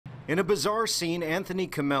In a bizarre scene, Anthony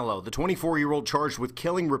Comello, the 24-year-old charged with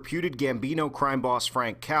killing reputed Gambino crime boss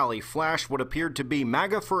Frank Cali, flashed what appeared to be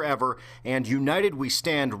MAGA forever and United We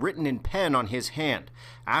Stand written in pen on his hand.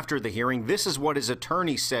 After the hearing, this is what his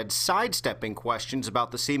attorney said, sidestepping questions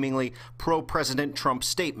about the seemingly pro-President Trump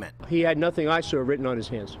statement. He had nothing I saw written on his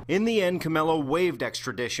hands. In the end, Comello waived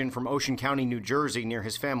extradition from Ocean County, New Jersey, near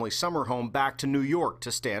his family's summer home, back to New York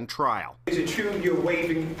to stand trial. Is it true you're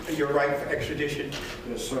waiving your right for extradition?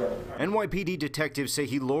 Yes, sir. NYPD detectives say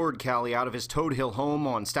he lured Cali out of his Toad Hill home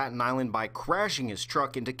on Staten Island by crashing his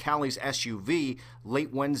truck into Cali's SUV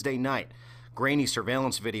late Wednesday night. Grainy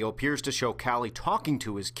surveillance video appears to show Cali talking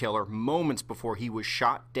to his killer moments before he was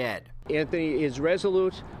shot dead. Anthony is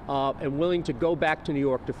resolute and willing to go back to New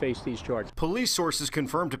York to face these charges. Police sources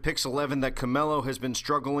confirmed to Pix 11 that Comello has been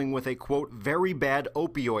struggling with a, quote, very bad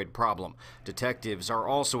opioid problem. Detectives are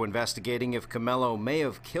also investigating if Comello may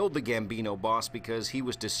have killed the Gambino boss because he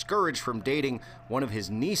was discouraged from dating one of his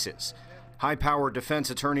nieces. High-powered defense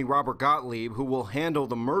attorney Robert Gottlieb, who will handle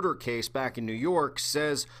the murder case back in New York,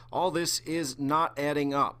 says all this is not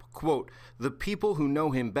adding up. Quote, the people who know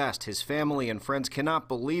him best, his family and friends, cannot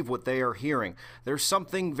believe what they are hearing. There's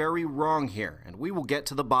something very wrong here, and we will get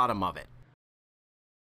to the bottom of it.